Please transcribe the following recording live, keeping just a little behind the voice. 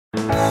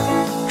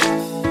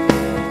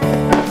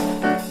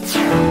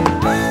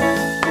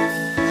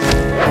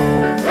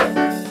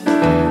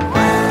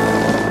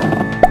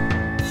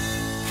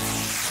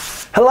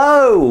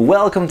Hello,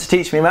 welcome to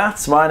Teach Me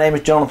Maths. My name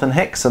is Jonathan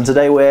Hicks and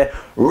today we're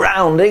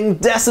rounding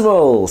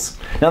decimals.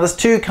 Now there's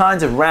two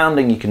kinds of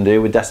rounding you can do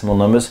with decimal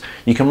numbers.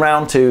 You can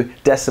round to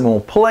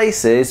decimal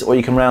places or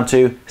you can round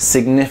to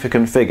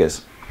significant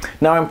figures.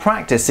 Now in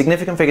practice,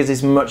 significant figures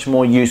is much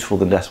more useful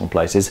than decimal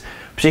places,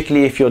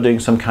 particularly if you're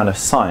doing some kind of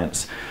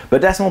science.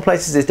 But decimal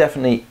places is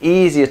definitely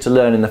easier to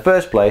learn in the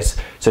first place,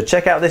 so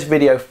check out this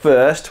video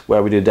first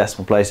where we do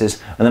decimal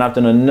places, and then I've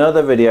done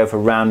another video for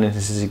rounding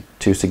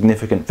to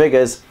significant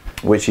figures,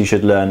 which you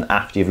should learn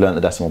after you've learned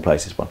the decimal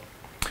places one.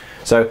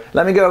 So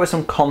let me go over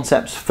some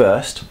concepts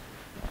first.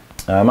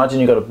 Imagine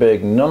you've got a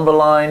big number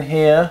line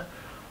here.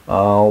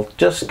 We'll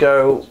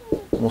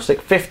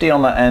stick 50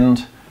 on that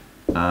end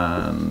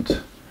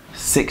and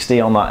 60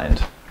 on that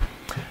end.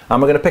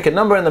 And we're going to pick a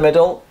number in the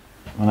middle,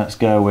 and let's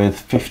go with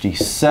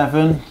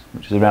 57,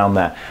 which is around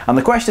there. And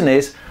the question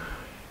is,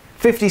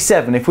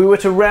 57, if we were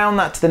to round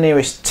that to the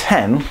nearest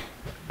 10,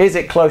 is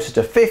it closer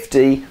to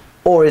 50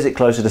 or is it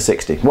closer to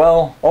 60?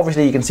 Well,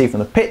 obviously you can see from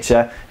the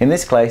picture, in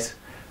this case,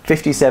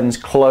 57 is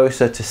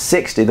closer to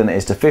 60 than it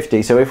is to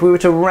 50. So if we were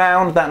to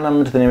round that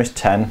number to the nearest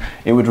 10,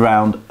 it would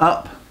round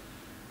up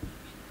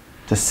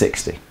to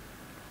 60.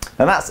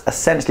 And that's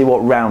essentially what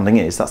rounding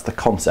is, that's the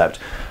concept.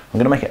 I'm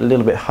going to make it a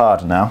little bit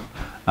harder now.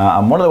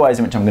 And one of the ways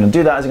in which I'm going to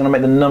do that is I'm going to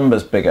make the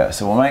numbers bigger.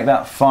 So we'll make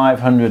that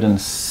 500 and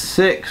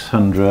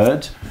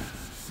 600.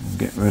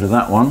 Get rid of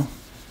that one.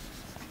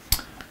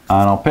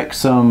 And I'll pick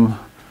some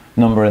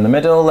number in the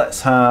middle.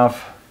 Let's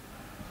have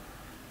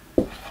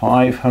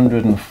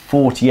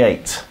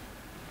 548.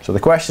 So the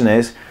question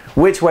is,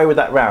 which way would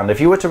that round? If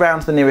you were to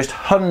round to the nearest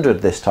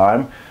 100 this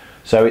time,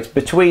 so it's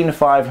between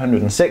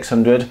 500 and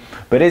 600,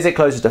 but is it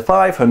closer to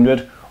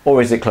 500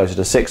 or is it closer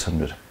to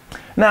 600?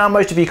 Now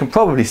most of you can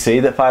probably see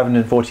that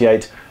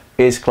 548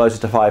 is closer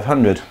to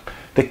 500.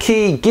 The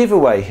key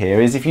giveaway here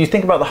is if you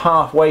think about the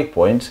halfway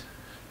point,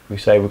 we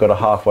say we've got a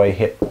halfway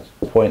hit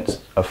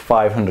point of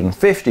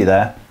 550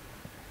 there,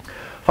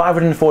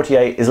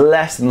 548 is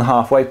less than the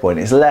halfway point,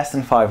 it's less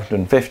than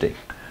 550.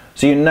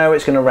 So you know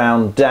it's going to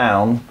round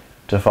down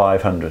to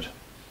 500.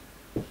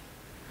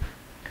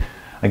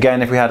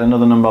 Again, if we had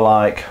another number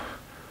like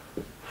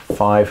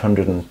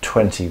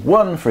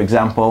 521, for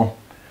example,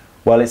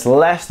 well, it's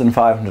less than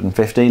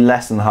 550,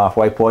 less than the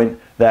halfway point,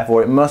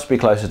 therefore it must be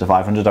closer to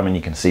 500. I mean,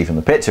 you can see from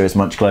the picture it's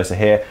much closer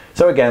here.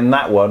 So again,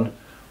 that one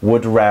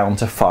would round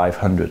to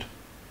 500.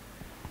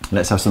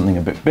 Let's have something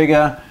a bit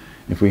bigger.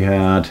 If we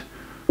had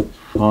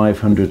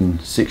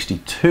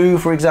 562,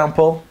 for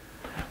example,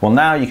 well,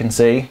 now you can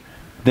see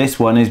this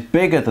one is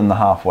bigger than the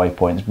halfway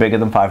point, it's bigger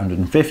than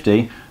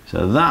 550,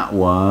 so that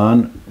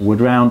one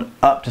would round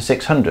up to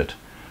 600.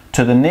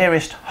 To the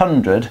nearest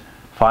 100,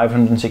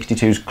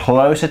 562 is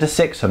closer to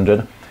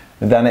 600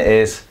 than it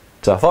is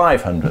to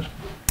 500.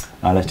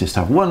 Let's just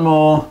have one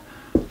more,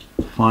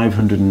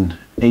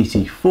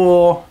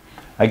 584.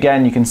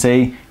 Again, you can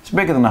see it's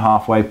bigger than the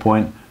halfway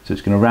point, so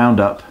it's going to round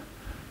up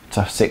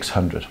to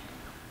 600.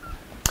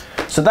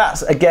 So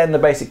that's again the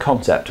basic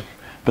concept,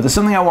 but there's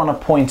something I want to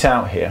point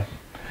out here.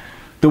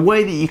 The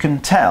way that you can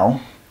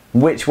tell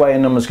which way a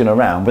number is going to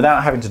round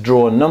without having to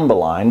draw a number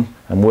line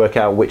and work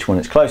out which one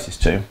it's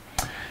closest to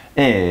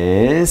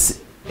is,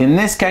 in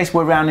this case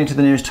we're rounding to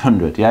the nearest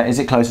 100, yeah? Is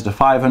it closer to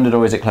 500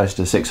 or is it closer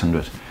to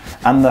 600?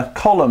 And the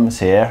columns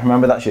here,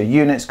 remember that's your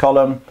units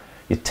column,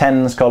 your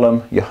tens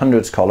column, your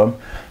hundreds column.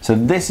 So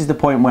this is the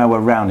point where we're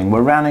rounding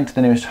to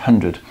the nearest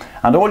 100.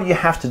 And all you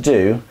have to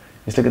do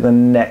is look at the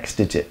next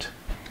digit.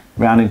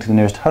 Rounding to the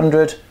nearest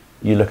 100,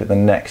 you look at the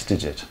next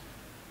digit.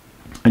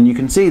 And you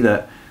can see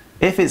that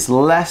if it's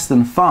less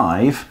than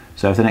 5,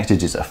 so if the next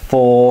digit is a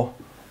 4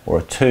 or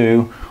a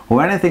 2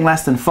 or anything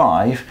less than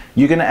 5,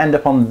 you're going to end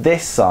up on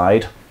this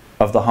side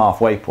of the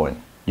halfway point.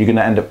 You're going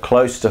to end up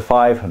closer to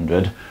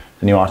 500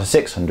 than you are to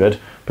 600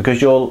 because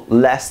you're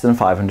less than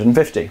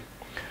 550.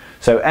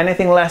 So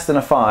anything less than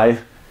a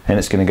 5, then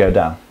it's going to go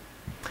down.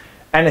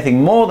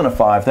 Anything more than a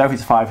 5, though, if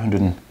it's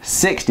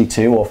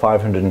 562 or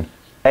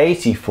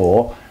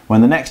 584, when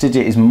the next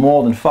digit is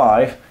more than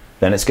 5,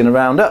 then it's going to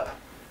round up.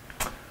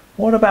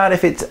 What about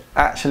if it's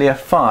actually a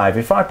 5?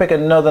 If I pick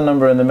another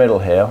number in the middle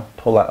here,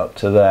 pull that up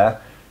to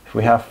there, if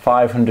we have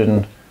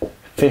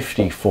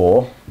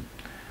 554,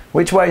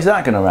 which way is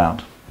that going to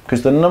round?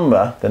 Because the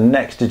number, the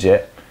next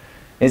digit,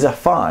 is a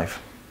 5.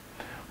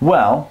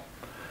 Well,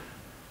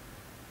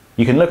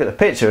 you can look at the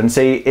picture and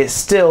see it's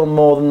still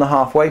more than the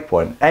halfway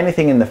point.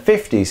 Anything in the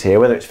 50s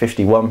here, whether it's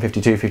 51,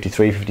 52,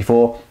 53,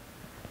 54,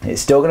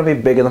 it's still going to be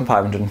bigger than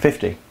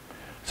 550.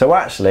 So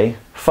actually,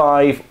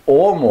 5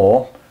 or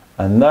more,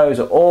 and those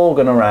are all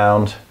going to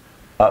round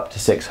up to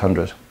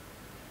 600.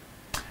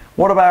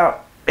 What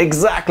about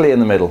exactly in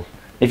the middle?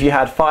 If you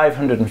had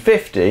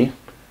 550,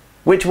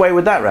 which way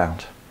would that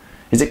round?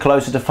 Is it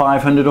closer to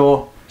 500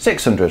 or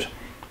 600?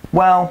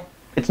 Well,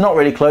 it's not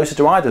really closer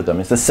to either of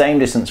them. It's the same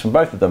distance from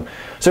both of them.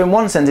 So in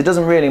one sense, it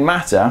doesn't really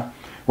matter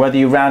whether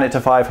you round it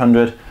to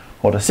 500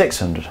 or to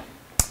 600.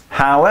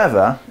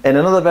 However, in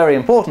another very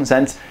important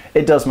sense,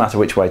 it does matter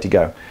which way to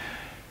go.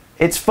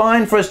 It's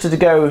fine for us to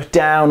go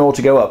down or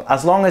to go up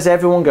as long as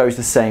everyone goes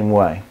the same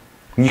way.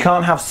 You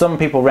can't have some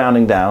people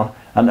rounding down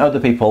and other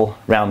people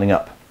rounding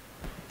up.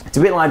 It's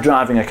a bit like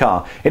driving a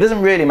car. It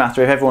doesn't really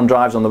matter if everyone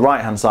drives on the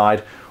right hand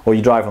side or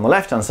you drive on the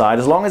left hand side.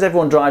 As long as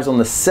everyone drives on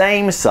the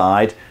same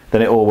side,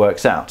 then it all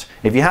works out.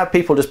 If you have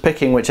people just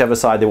picking whichever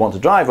side they want to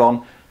drive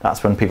on,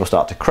 that's when people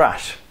start to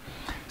crash.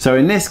 So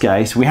in this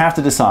case, we have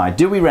to decide,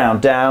 do we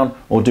round down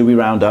or do we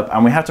round up?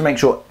 And we have to make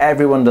sure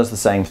everyone does the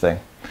same thing.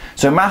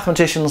 So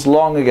mathematicians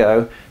long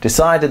ago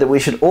decided that we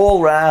should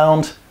all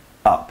round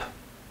up.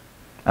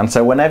 And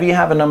so whenever you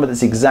have a number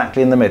that's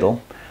exactly in the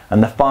middle,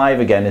 and the 5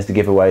 again is the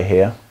giveaway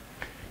here,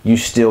 you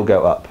still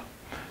go up.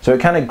 So it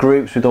kind of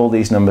groups with all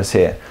these numbers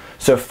here.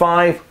 So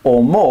 5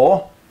 or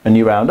more, and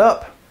you round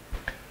up.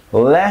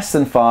 Less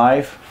than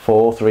 5,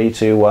 4, 3,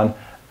 2, 1,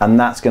 and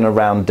that's going to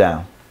round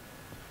down.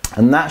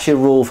 And that's your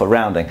rule for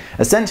rounding.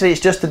 Essentially, it's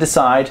just to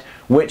decide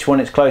which one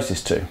it's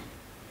closest to.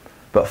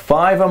 But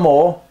 5 or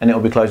more, and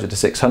it'll be closer to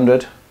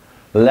 600.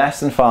 Less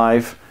than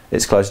 5,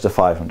 it's closer to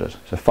 500.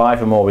 So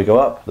 5 or more, we go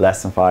up.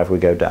 Less than 5, we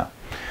go down.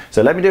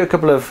 So let me do a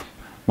couple of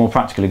more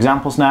practical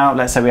examples now.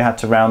 Let's say we had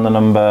to round the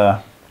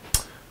number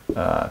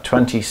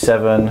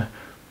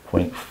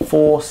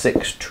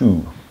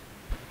 27.462.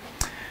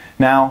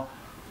 Now,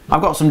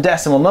 I've got some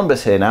decimal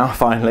numbers here now,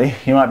 finally.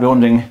 You might be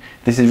wondering,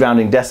 this is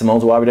rounding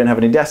decimals, why we don't have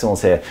any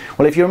decimals here.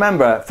 Well, if you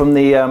remember from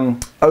the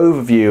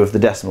overview of the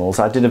decimals,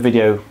 I did a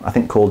video, I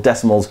think, called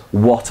Decimals,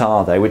 What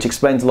Are They?, which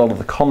explains a lot of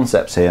the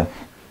concepts here.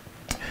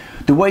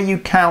 The way you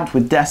count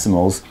with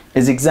decimals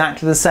is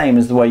exactly the same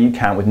as the way you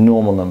count with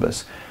normal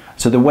numbers.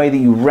 So the way that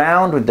you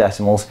round with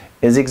decimals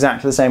is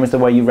exactly the same as the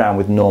way you round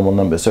with normal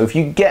numbers. So if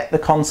you get the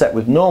concept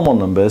with normal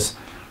numbers,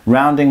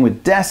 rounding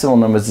with decimal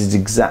numbers is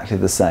exactly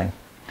the same.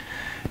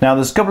 Now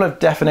there's a couple of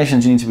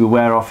definitions you need to be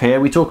aware of here.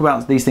 We talk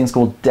about these things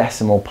called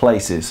decimal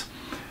places.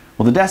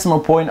 Well, the decimal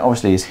point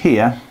obviously is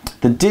here.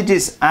 The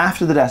digits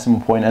after the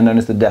decimal point are known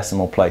as the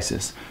decimal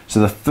places. So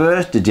the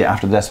first digit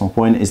after the decimal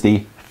point is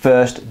the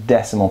first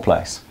decimal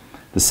place.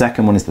 The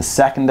second one is the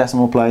second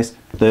decimal place,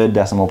 third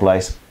decimal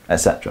place,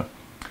 etc.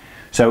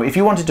 So if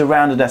you wanted to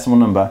round a decimal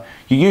number,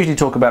 you usually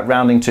talk about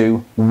rounding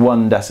to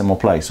 1 decimal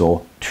place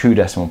or 2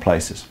 decimal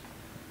places.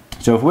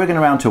 So if we're going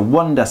to round to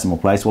 1 decimal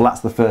place, well,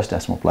 that's the first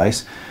decimal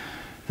place.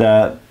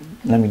 Let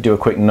me do a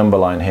quick number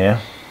line here.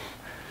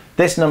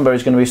 This number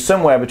is going to be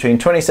somewhere between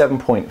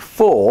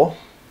 27.4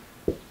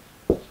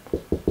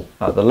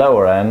 at the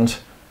lower end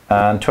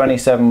and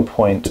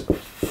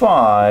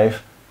 27.5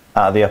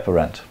 at the upper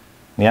end.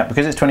 Yeah,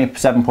 because it's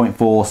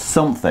 27.4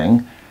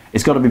 something,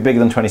 it's got to be bigger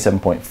than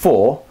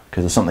 27.4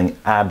 because there's something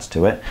adds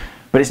to it,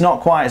 but it's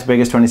not quite as big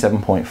as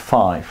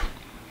 27.5.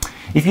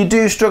 If you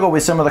do struggle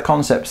with some of the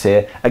concepts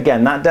here,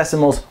 again, that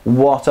Decimals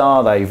What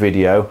Are They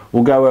video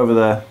will go over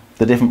the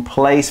different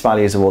place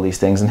values of all these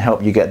things and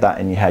help you get that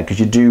in your head, because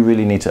you do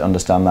really need to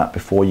understand that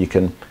before you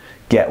can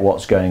get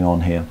what's going on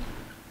here.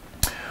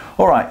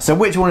 Alright, so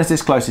which one is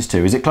this closest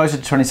to? Is it closer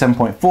to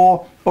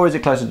 27.4 or is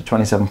it closer to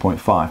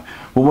 27.5?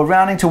 Well, we're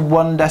rounding to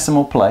 1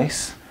 decimal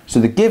place,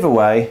 so the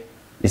giveaway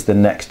is the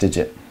next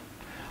digit.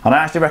 And I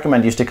actually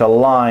recommend you stick a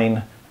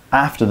line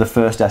after the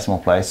first decimal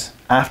place,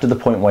 after the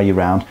point where you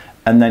round,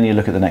 and then you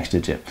look at the next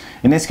digit.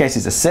 In this case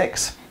it's a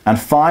 6, and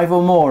 5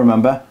 or more,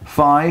 remember,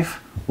 5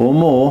 or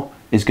more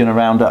is going to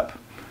round up.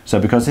 So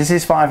because this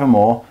is 5 or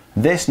more,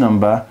 this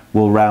number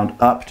will round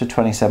up to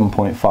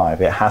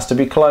 27.5. It has to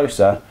be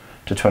closer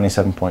to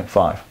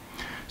 27.5.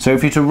 So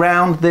if you're to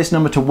round this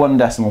number to 1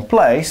 decimal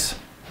place,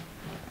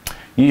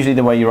 usually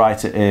the way you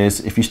write it is,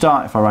 if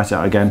I write it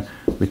out again,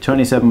 with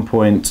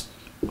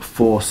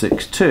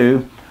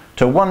 27.462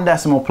 to 1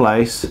 decimal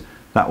place,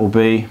 that will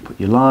be, put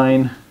your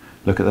line,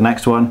 look at the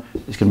next one,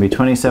 it's going to be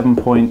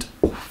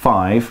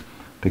 27.5,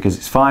 because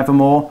it's 5 or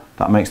more,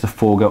 that makes the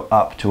 4 go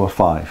up to a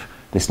 5.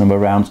 This number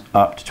rounds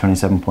up to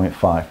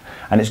 27.5.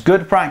 And it's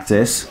good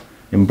practice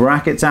in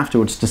brackets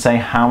afterwards to say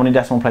how many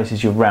decimal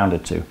places you've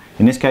rounded to.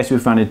 In this case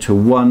we've rounded to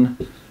 1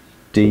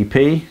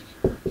 dp,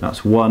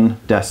 that's 1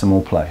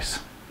 decimal place.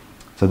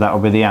 So that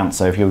will be the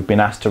answer if you've been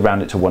asked to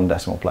round it to 1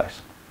 decimal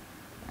place.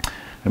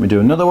 Let me do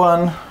another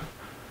one.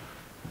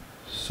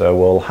 So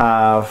we'll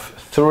have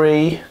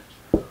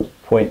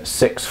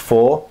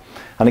 3.64,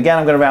 and again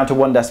I'm going to round to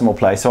 1 decimal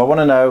place. So I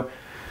want to know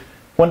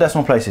 1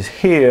 decimal place is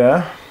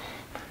here.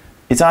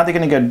 It's either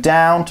going to go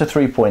down to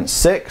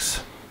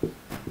 3.6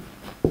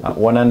 at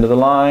one end of the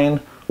line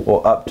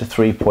or up to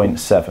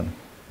 3.7.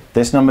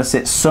 This number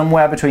sits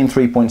somewhere between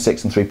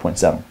 3.6 and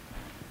 3.7.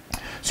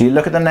 So you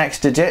look at the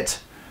next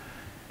digit.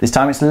 This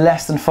time it's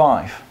less than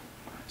 5.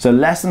 So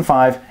less than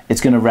 5,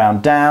 it's going to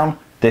round down.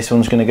 This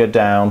one's going to go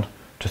down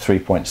to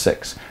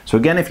 3.6. So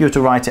again, if you were to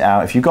write it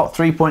out, if you've got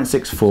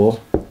 3.64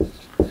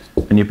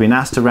 and you've been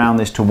asked to round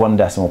this to 1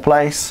 decimal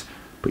place,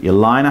 put your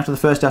line after the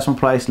first decimal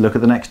place, look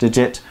at the next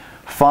digit.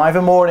 5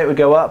 or more and it would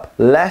go up,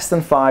 less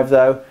than 5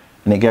 though,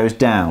 and it goes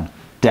down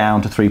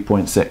to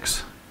 3.6.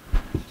 So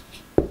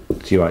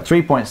you write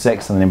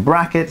 3.6 and then in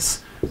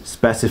brackets,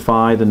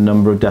 specify the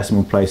number of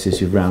decimal places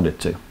you've rounded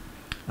to.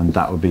 And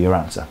that would be your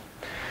answer.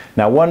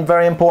 Now, one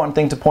very important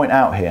thing to point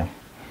out here.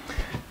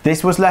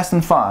 This was less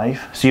than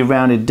 5, so you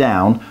rounded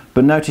down,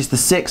 but notice the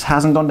 6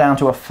 hasn't gone down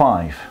to a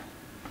 5.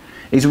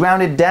 It's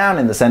rounded down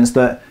in the sense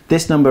that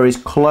this number is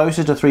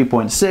closer to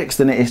 3.6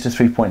 than it is to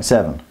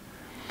 3.7.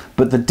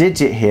 But the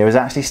digit here has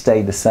actually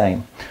stayed the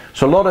same.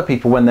 So a lot of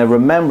people, when they're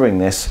remembering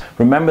this,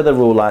 remember the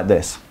rule like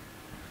this.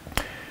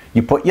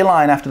 You put your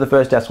line after the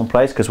first decimal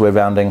place, because we're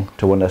rounding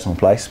to one decimal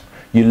place.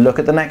 You look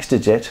at the next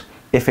digit.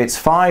 If it's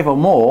 5 or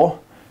more,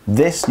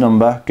 this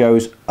number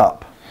goes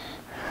up.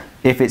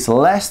 If it's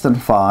less than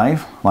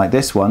 5, like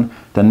this one,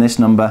 then this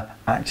number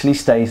actually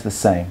stays the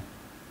same.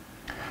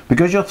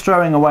 Because you're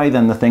throwing away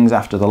then the things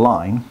after the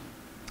line,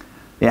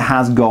 it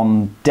has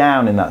gone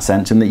down in that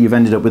sense, and that you've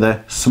ended up with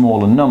a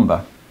smaller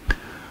number.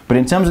 But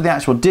in terms of the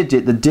actual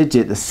digit,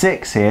 the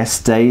 6 here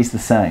stays the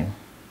same.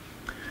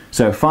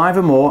 So 5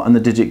 or more and the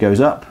digit goes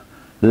up,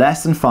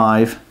 less than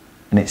 5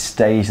 and it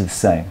stays the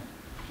same.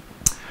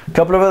 A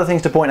couple of other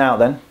things to point out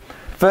then.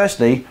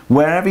 Firstly,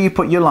 wherever you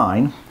put your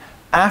line,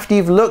 after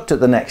you've looked at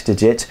the next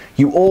digit,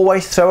 you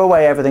always throw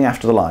away everything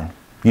after the line.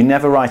 You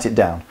never write it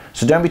down.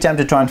 So don't be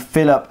tempted to try and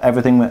fill up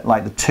everything with,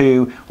 like the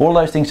 2, all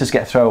those things just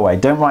get thrown away.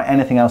 Don't write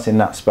anything else in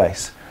that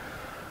space.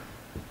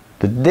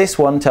 This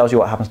one tells you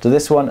what happens to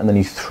this one, and then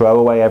you throw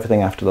away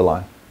everything after the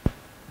line.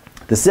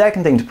 The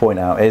second thing to point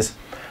out is,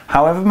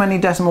 however many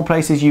decimal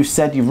places you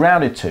said you've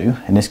rounded to,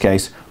 in this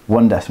case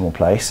 1 decimal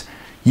place,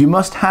 you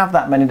must have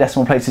that many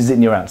decimal places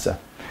in your answer.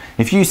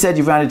 If you said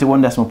you've rounded to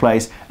 1 decimal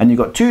place and you've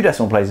got 2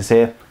 decimal places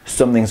here,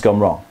 something's gone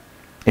wrong.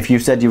 If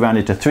you've said you've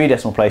rounded to 3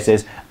 decimal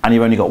places and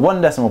you've only got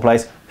 1 decimal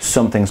place,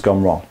 something's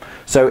gone wrong.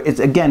 So it's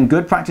again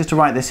good practice to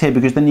write this here,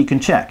 because then you can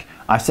check.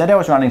 I said I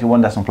was rounding to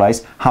 1 decimal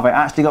place. Have I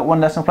actually got 1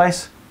 decimal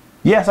place?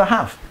 Yes, I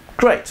have.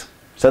 Great.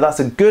 So that's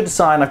a good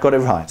sign I've got it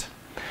right.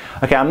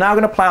 Okay, I'm now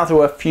going to plow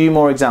through a few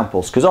more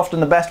examples, because often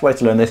the best way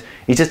to learn this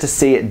is just to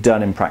see it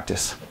done in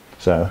practice.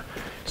 So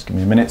just give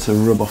me a minute to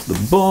rub off the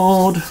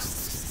board.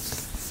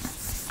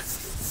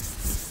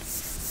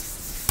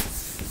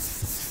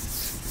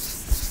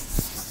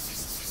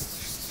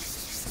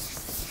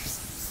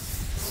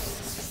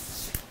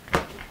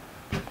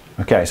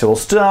 Okay, so we'll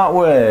start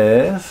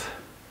with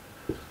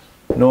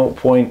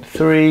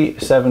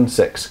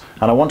 0.376,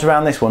 and I want to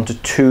round this one to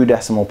 2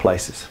 decimal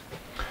places.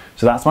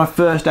 So that's my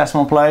first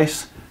decimal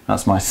place,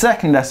 that's my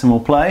second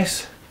decimal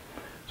place,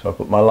 so I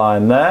put my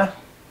line there,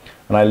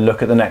 and I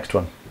look at the next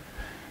one.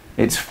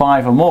 It's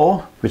 5 or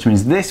more, which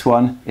means this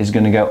one is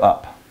going to go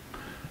up.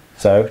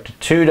 So to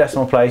 2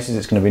 decimal places,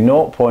 it's going to be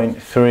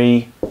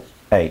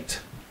 0.38.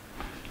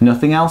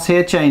 Nothing else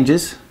here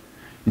changes,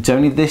 it's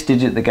only this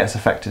digit that gets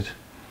affected.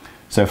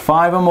 So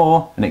 5 or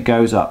more and it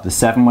goes up. The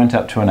 7 went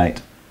up to an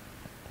 8.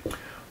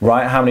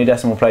 Write how many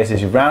decimal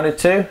places you've rounded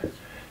to.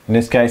 In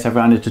this case I've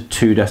rounded to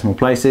 2 decimal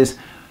places.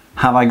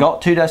 Have I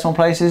got 2 decimal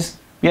places?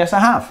 Yes, I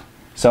have.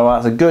 So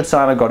that's a good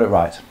sign I got it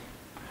right.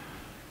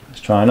 Let's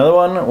try another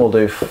one. We'll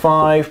do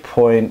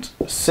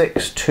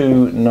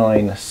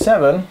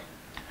 5.6297,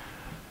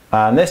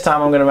 and this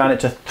time I'm going to round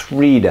it to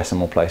 3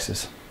 decimal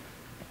places.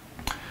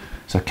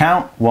 So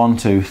count 1,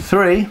 2,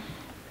 3.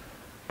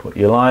 Put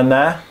your line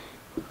there.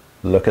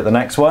 Look at the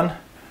next one.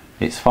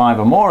 It's 5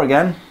 or more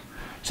again,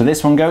 so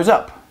this one goes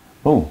up.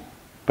 Oh,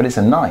 but it's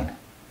a 9.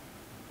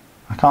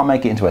 I can't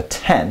make it into a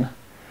 10.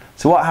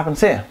 So what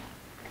happens here?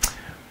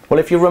 Well,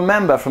 if you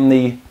remember from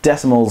the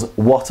decimals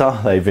what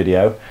are they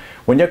video,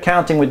 when you're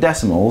counting with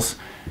decimals,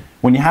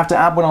 when you have to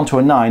add one onto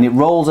a 9, it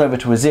rolls over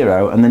to a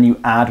 0 and then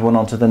you add one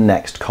onto the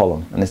next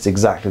column, and it's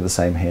exactly the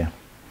same here.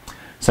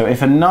 So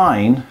if a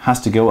 9 has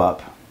to go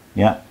up,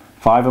 yeah,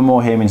 5 or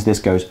more here means this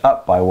goes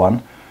up by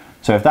 1.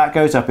 So if that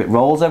goes up, it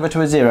rolls over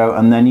to a 0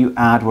 and then you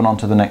add one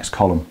onto the next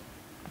column.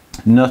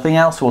 Nothing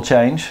else will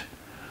change,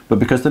 but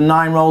because the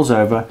 9 rolls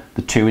over,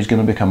 the 2 is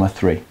going to become a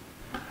 3.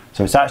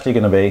 So it's actually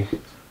going to be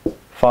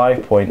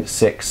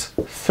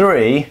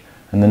 5.63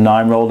 and the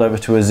 9 rolled over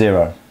to a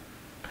 0.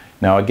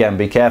 Now again,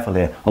 be careful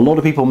here. A lot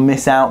of people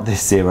miss out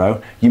this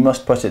 0. You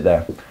must put it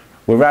there.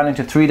 We're rounding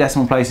to 3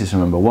 decimal places,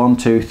 remember. 1,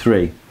 2,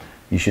 3.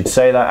 You should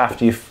say that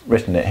after you've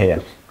written it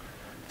here.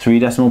 3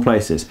 decimal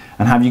places.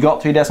 And have you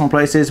got 3 decimal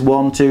places?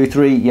 1, 2,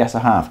 3? Yes, I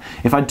have.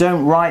 If I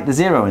don't write the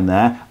 0 in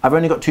there, I've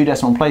only got 2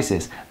 decimal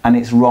places, and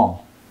it's wrong.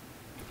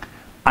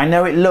 I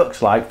know it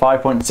looks like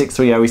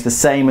 5.630 is the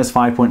same as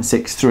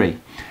 5.63,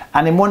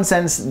 and in one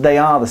sense they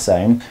are the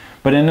same,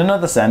 but in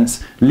another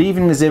sense,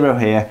 leaving the 0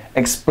 here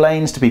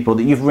explains to people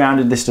that you've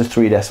rounded this to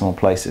 3 decimal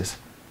places.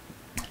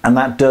 And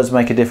that does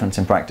make a difference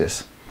in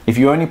practice. If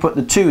you only put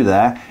the 2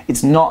 there,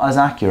 it's not as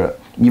accurate.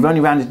 You've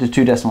only rounded to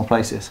 2 decimal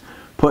places.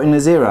 Putting the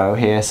 0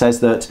 here says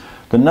that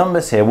the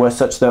numbers here were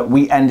such that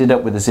we ended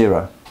up with a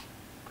 0.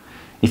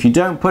 If you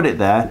don't put it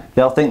there,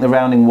 they'll think the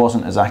rounding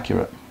wasn't as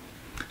accurate.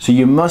 So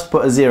you must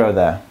put a 0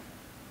 there,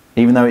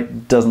 even though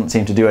it doesn't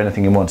seem to do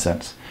anything in one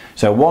sense.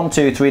 So 1,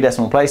 2, 3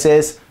 decimal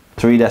places,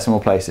 3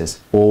 decimal places.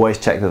 Always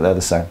check that they're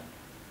the same.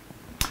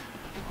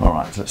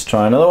 Alright, so let's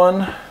try another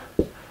one.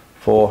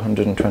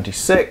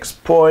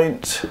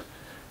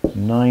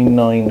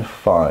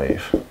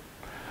 426.995. I'm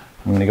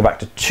going to go back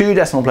to 2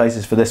 decimal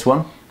places for this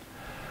one.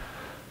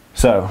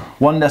 So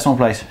 1 decimal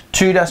place,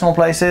 2 decimal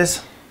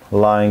places.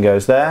 line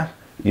goes there.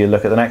 You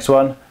look at the next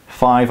one,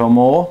 5 or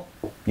more,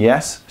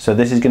 yes, so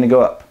this is going to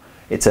go up.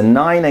 It's a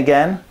 9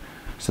 again,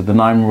 so the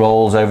 9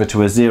 rolls over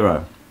to a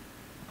 0.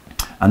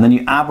 And then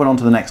you add 1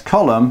 onto the next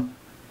column,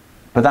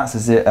 but that's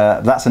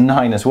a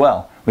 9 as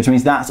well, which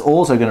means that's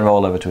also going to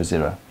roll over to a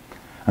 0.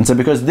 And so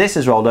because this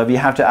is rolled over, you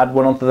have to add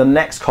 1 onto the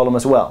next column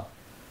as well.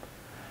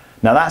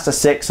 Now that's a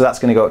 6, so that's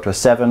going to go up to a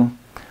 7.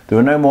 There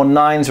are no more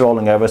 9s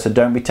rolling over, so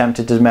don't be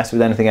tempted to mess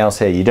with anything else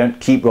here. You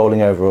don't keep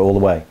rolling over all the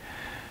way.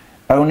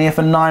 Only if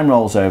a 9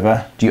 rolls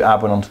over do you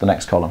add 1 onto the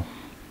next column.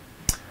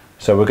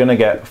 So we're going to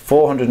get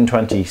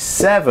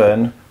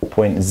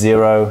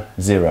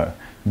 427.00.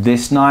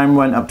 This 9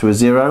 went up to a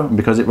 0, and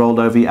because it rolled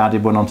over you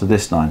added 1 onto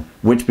this 9,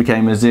 which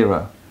became a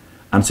 0.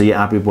 And so you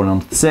added 1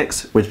 onto the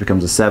 6, which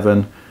becomes a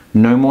 7.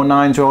 No more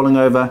 9s rolling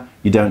over,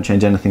 you don't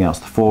change anything else.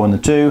 The 4 and the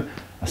 2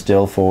 are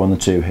still 4 and the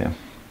 2 here.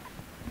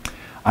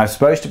 I'm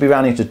supposed to be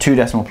rounding to 2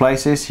 decimal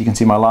places. You can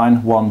see my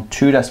line, 1,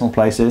 2 decimal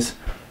places.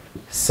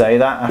 Say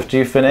that after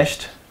you've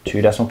finished,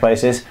 2 decimal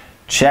places.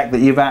 Check that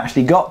you've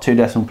actually got 2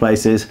 decimal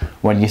places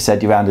when you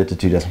said you rounded to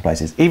 2 decimal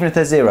places. Even if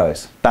they're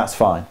zeros, that's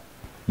fine.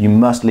 You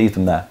must leave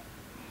them there.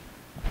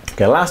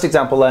 Okay, last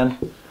example then.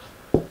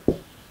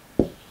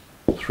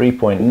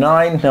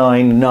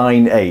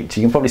 3.9998.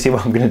 You can probably see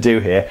what I'm going to do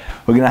here.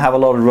 We're going to have a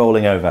lot of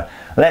rolling over.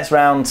 Let's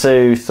round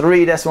to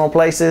 3 decimal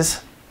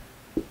places.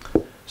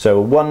 So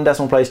 1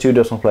 decimal place, 2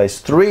 decimal place,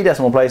 3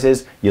 decimal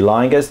places. Your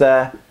line goes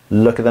there.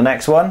 Look at the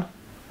next one.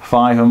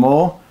 5 or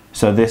more.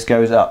 So this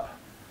goes up.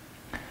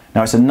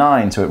 Now it's a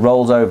 9, so it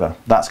rolls over.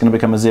 That's going to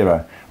become a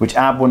 0, which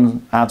adds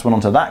 1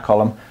 onto that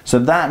column. So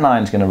that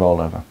 9 is going to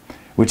roll over.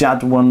 Which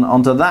adds 1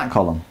 onto that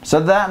column. So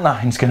that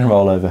 9 is going to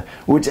roll over.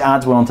 Which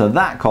adds 1 onto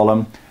that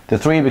column. The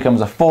 3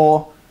 becomes a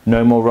 4.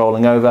 No more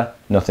rolling over.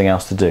 Nothing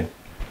else to do.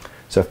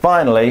 So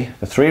finally,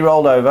 the 3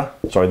 rolled over,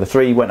 sorry, the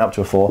 3 went up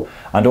to a 4,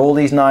 and all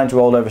these 9s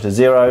rolled over to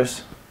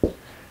zeros.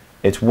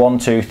 It's 1,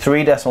 2,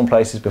 3 decimal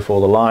places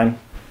before the line.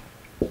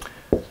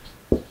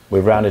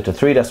 We've rounded to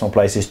 3 decimal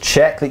places.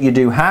 Check that you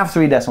do have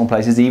 3 decimal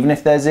places, even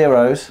if they're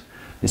zeros.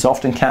 This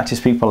often catches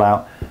people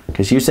out,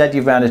 because you said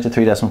you've rounded to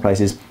 3 decimal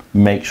places.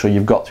 Make sure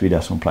you've got 3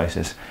 decimal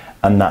places,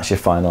 and that's your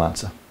final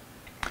answer.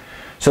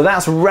 So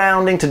that's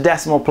rounding to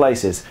decimal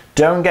places.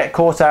 Don't get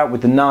caught out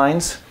with the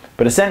 9s,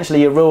 but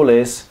essentially your rule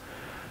is,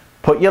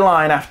 put your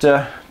line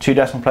after 2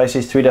 decimal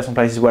places, 3 decimal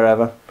places,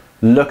 wherever.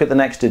 Look at the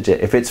next digit.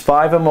 If it's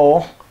 5 or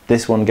more,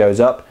 this one goes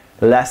up.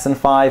 Less than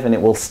 5 and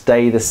it will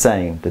stay the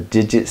same. The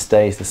digit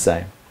stays the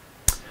same.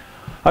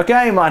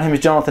 Okay, my name is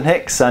Jonathan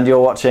Hicks and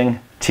you're watching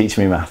Teach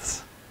Me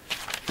Maths.